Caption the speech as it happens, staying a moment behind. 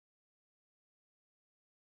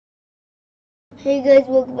Hey guys,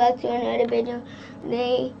 welcome back to another video.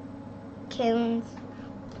 Today,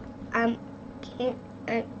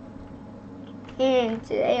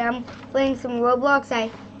 today I'm playing some Roblox. I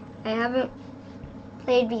haven't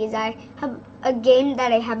played because I have a game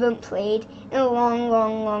that I haven't played in a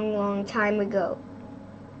long time ago.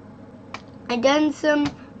 I done some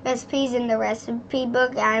recipes in the recipe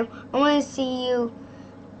book. I want to see you,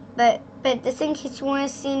 but just in case you want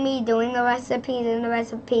to see me doing the recipes in the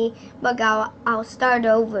recipe book, I'll start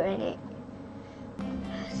over in it.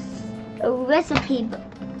 A recipe book.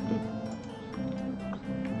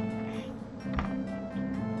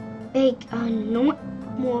 Make a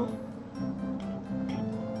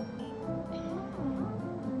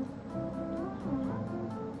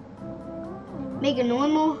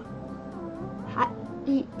normal hot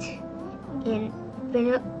eat in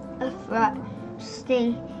vanilla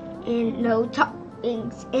frosting and no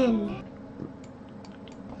toppings in.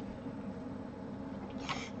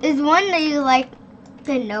 There's one that you like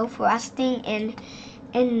the no frosting and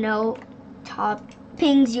no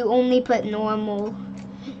toppings. You only put normal.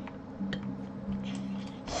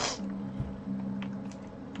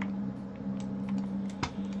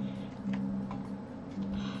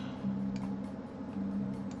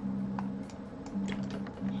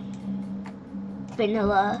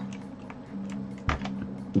 Vanilla.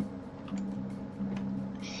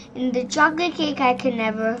 And the chocolate cake I can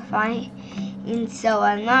never find, and so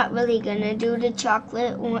I'm not really gonna do the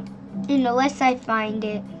chocolate one unless I find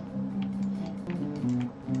it.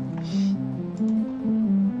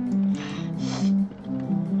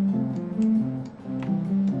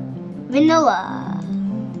 Vanilla.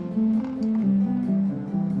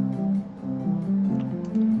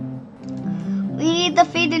 We need to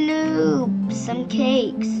feed the noobs some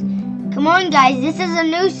cakes. Come on guys, this is a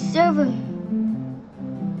new server.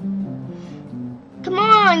 Come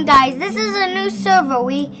on guys, this is a new server.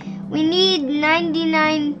 We need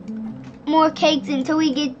 99 more cakes until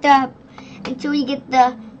we get the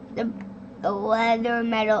leather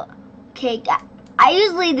metal cake. I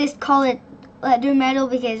usually just call it leather metal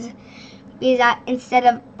because instead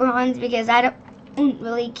of bronze, because I don't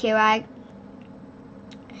really care. I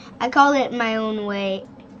call it my own way.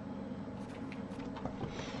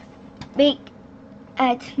 Bake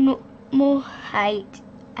at more height,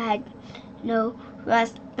 add no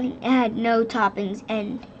rust, and add no toppings,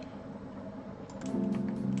 and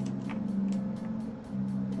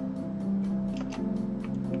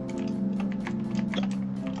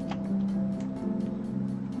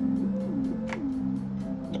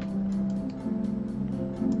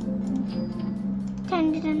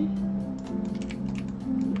dun.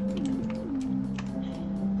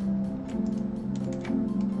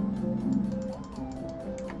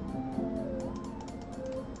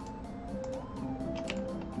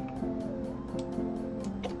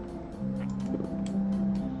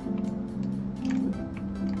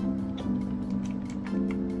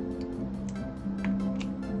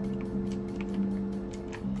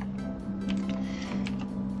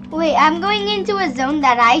 Wait, I'm going into a zone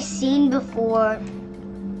that I've seen before.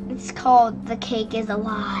 It's called The Cake is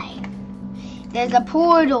Alive. There's a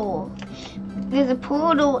portal. There's a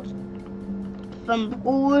portal from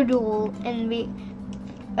Portal and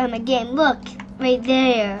a game. Look, right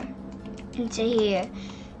there. Into here.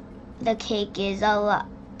 The cake is alive.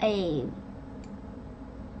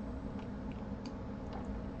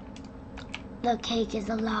 The cake is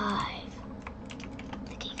alive.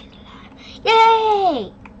 The cake is alive.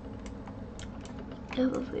 Yay!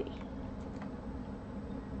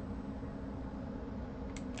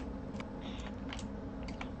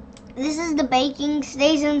 This is the baking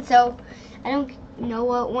station, so I don't know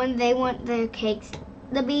what one they want their cakes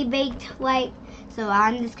to be baked like, so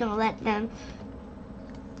I'm just gonna let them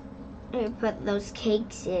put those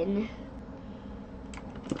cakes in.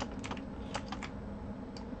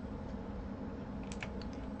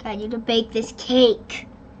 I need to bake this cake.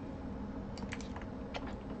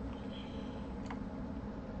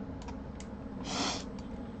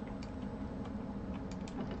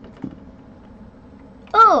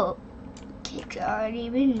 Oh, cakes are already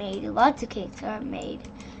been made. Lots of cakes are made.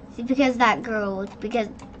 See, because the girl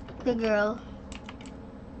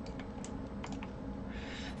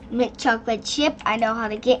make chocolate chip. I know how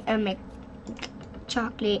to get a make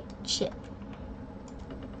chocolate chip.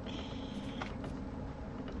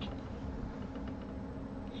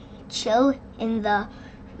 Chill in the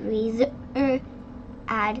freezer.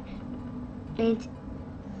 Add mint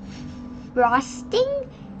frosting.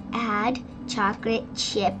 Add chocolate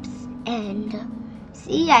chips and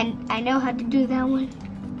see, I know how to do that one.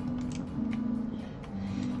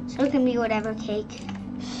 So it can be whatever cake.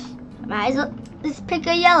 Might as well let's pick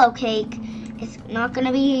a yellow cake. It's not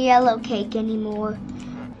gonna be a yellow cake anymore.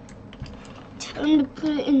 Time to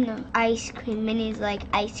put it in the ice cream. Minnie's like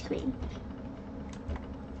ice cream.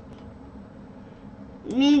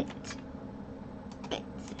 Mint.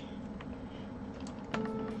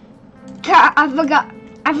 I forgot.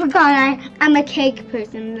 I'm a cake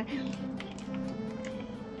person.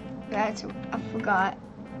 I forgot.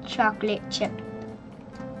 Chocolate chip.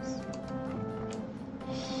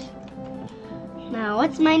 Now,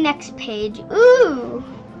 what's my next page? Ooh!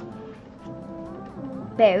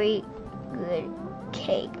 Very good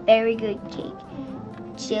cake. Very good cake.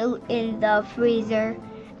 Chill in the freezer.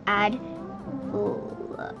 Add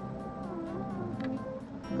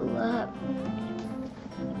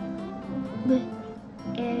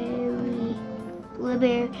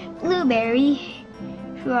blueberry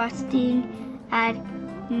frosting. Add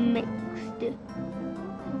mixed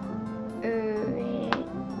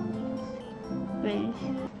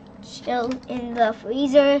chill in the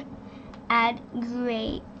freezer. Add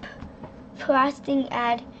grape frosting.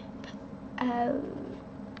 Add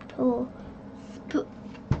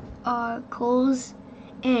sparkles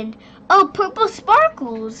and purple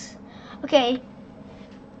sparkles. Okay,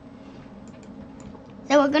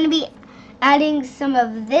 so we're gonna be adding some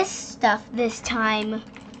of this stuff this time.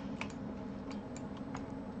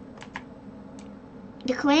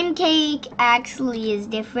 The clam cake actually is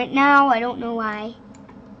different now. I don't know why.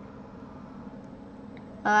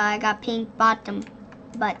 I got pink bottom,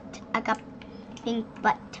 but I got pink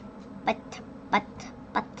butt.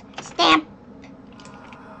 Stamp.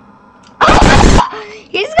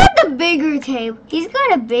 He's got the bigger table. He's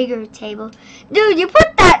got a bigger table. Dude, you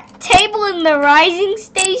put that table in the rising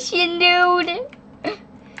station, dude.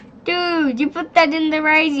 Dude, you put that in the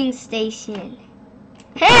rising station.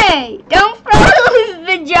 Hey, don't throw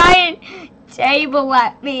the giant table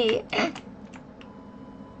at me.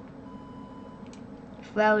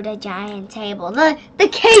 Throw the giant table. The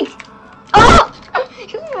cake. Oh!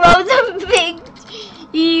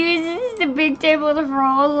 He uses the big table to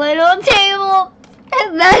throw a little table.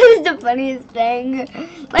 That is the funniest thing.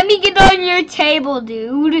 Let me get on your table,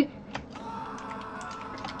 dude.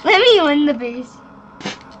 Let me win the base.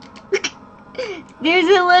 There's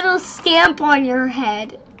a little stamp on your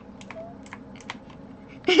head.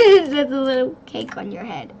 There's a little cake on your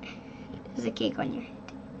head. There's a cake on your head.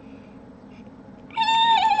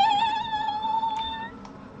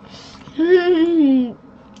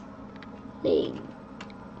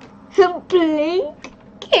 Blink.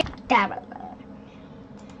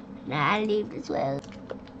 Now I leave as well.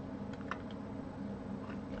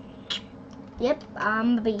 Yep,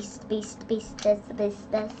 I'm the beast, that's the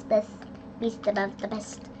best, beast above the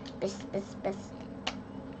best, best.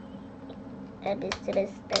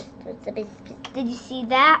 What's the best? Did you see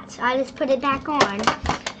that? I just put it back on.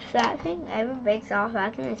 That thing, ever breaks off, I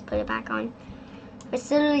can just put it back on.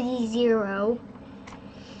 Facility 0.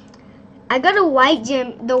 I got a white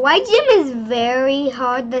gym. The white gym is very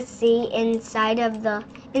hard to see inside of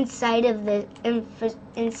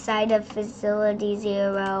Facility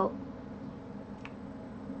 0.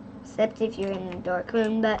 Except if you're in the dark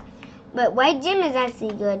room, but white gym is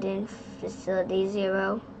actually good in Facility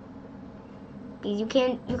 0. You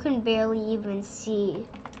can barely even see.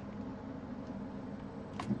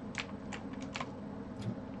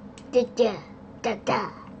 Dicky.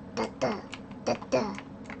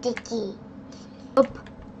 Oh,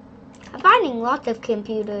 I'm finding lots of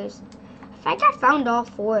computers. In fact, I found all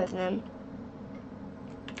 4 of them.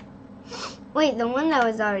 Wait, the one that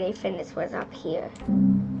was already finished was up here.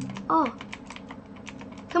 Oh,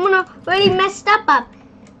 someone already messed up.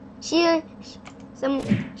 She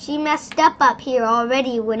messed up here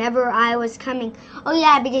already whenever I was coming. Oh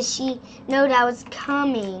yeah, because she knew I was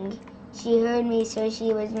coming. She heard me, so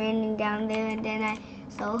she was running down there, and then I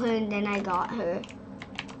saw her, and then I got her.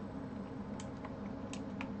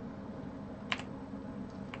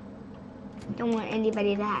 Don't want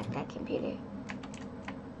anybody to hack that computer.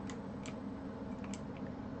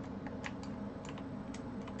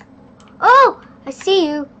 Oh, I see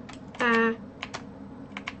you.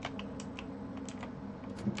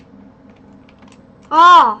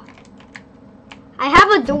 Oh, I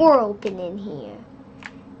have a door open in here.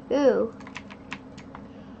 Ooh.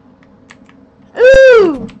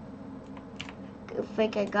 Ooh! I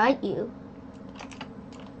think I got you.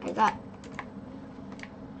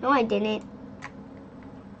 No, I didn't.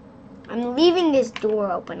 I'm leaving this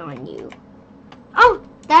door open on you. Oh,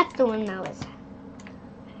 that's the one that was.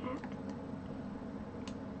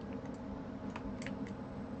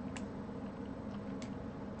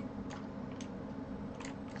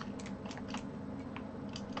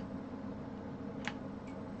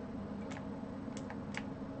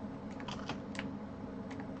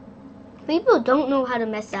 People don't know how to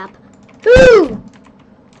mess up. Ooh!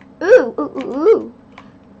 Ooh, ooh, ooh, ooh.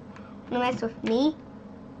 Wanna mess with me?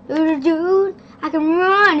 Dude, I can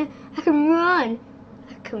run! I can run!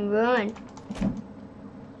 I can run.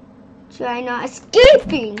 Try not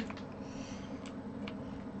escaping!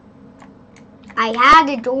 I had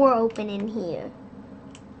a door open in here.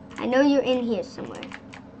 I know you're in here somewhere.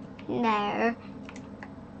 There.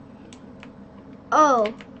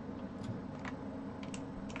 Oh.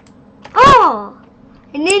 Oh!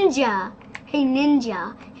 A ninja! Hey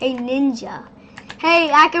ninja! Hey ninja!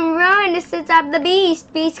 Hey, I can run since I'm the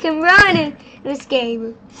beast. Beast can run in this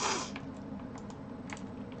game.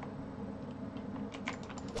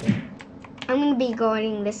 I'm gonna be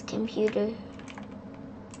guarding this computer.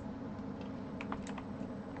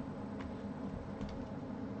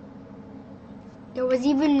 There was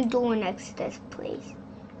even a door next to this place,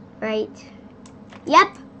 right?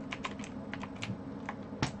 Yep.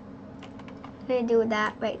 I'm gonna do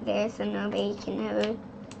that right there so nobody can ever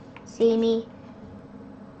see me.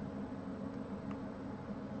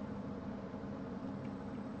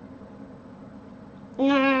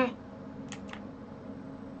 Nah.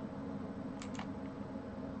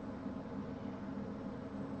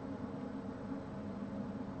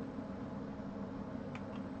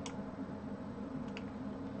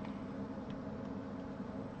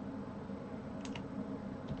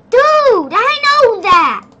 Dude, I know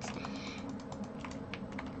that!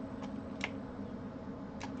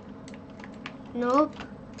 Nope.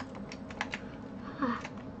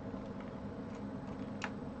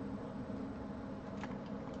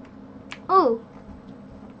 Oh.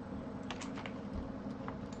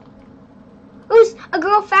 Who's a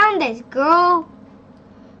girl found this? Girl,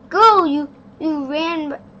 you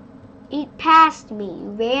ran past me.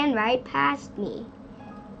 You ran right past me.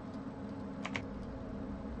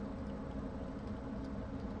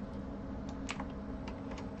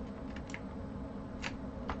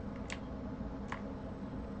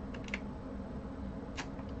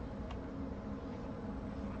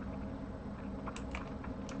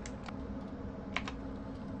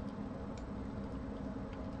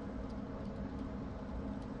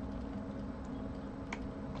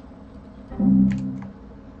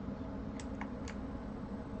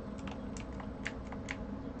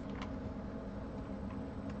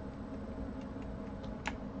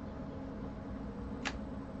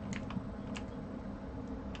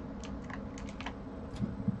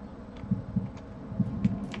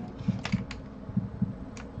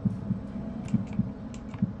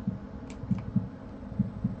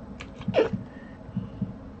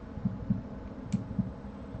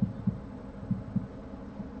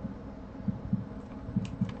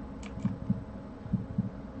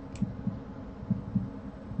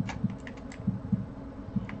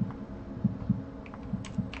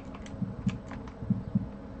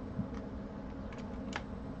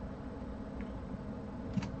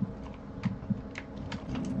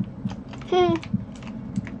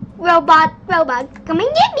 Robot, come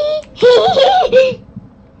and get me.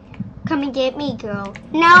 Come and get me, girl.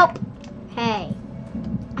 Nope. Hey,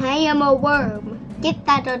 I am a worm. Get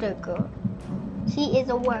that other girl. She is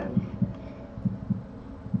a worm.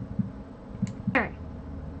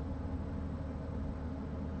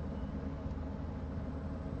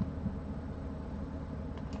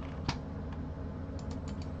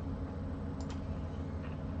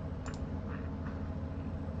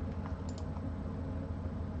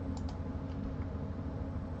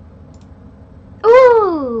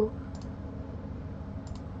 Ooh.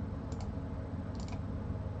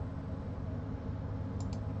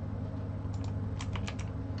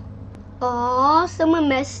 Oh, someone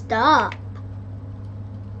messed up.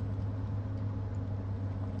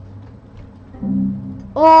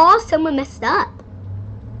 Oh, someone messed up.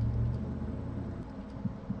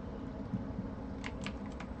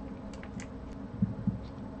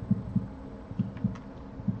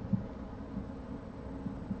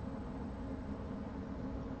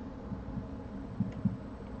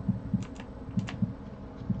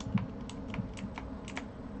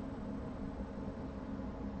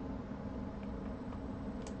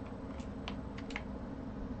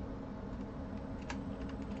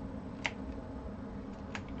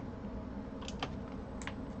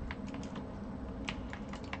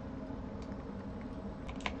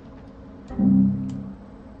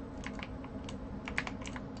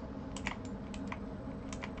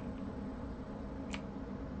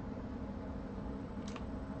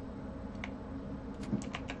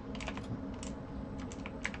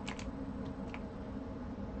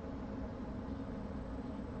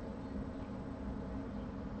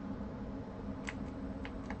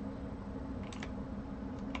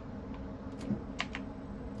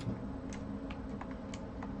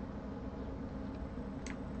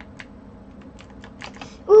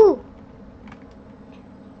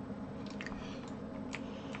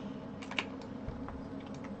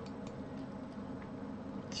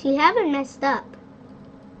 You haven't messed up.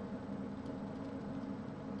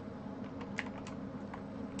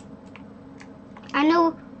 I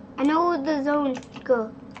know the zones to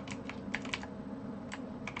go.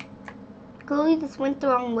 Chloe just went the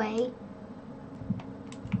wrong way.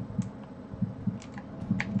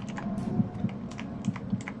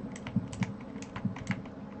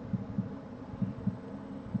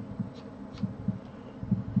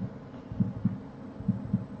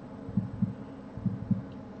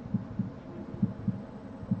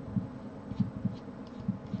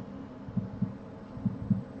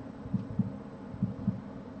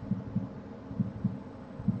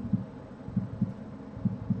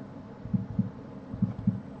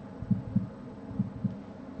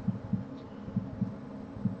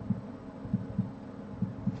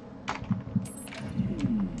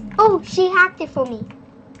 Oh, she hacked it for me.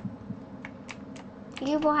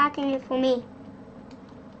 You were hacking it for me.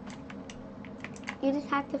 You just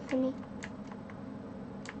hacked it for me.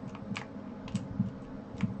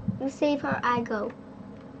 You save her, I go.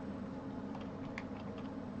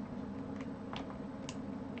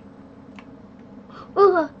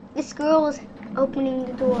 Oh, this girl is opening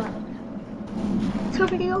the door. It's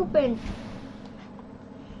already open.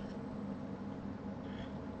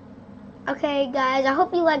 Okay, guys, I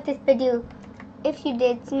hope you liked this video. If you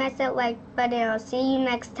did, smash that like button. I'll see you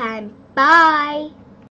next time. Bye.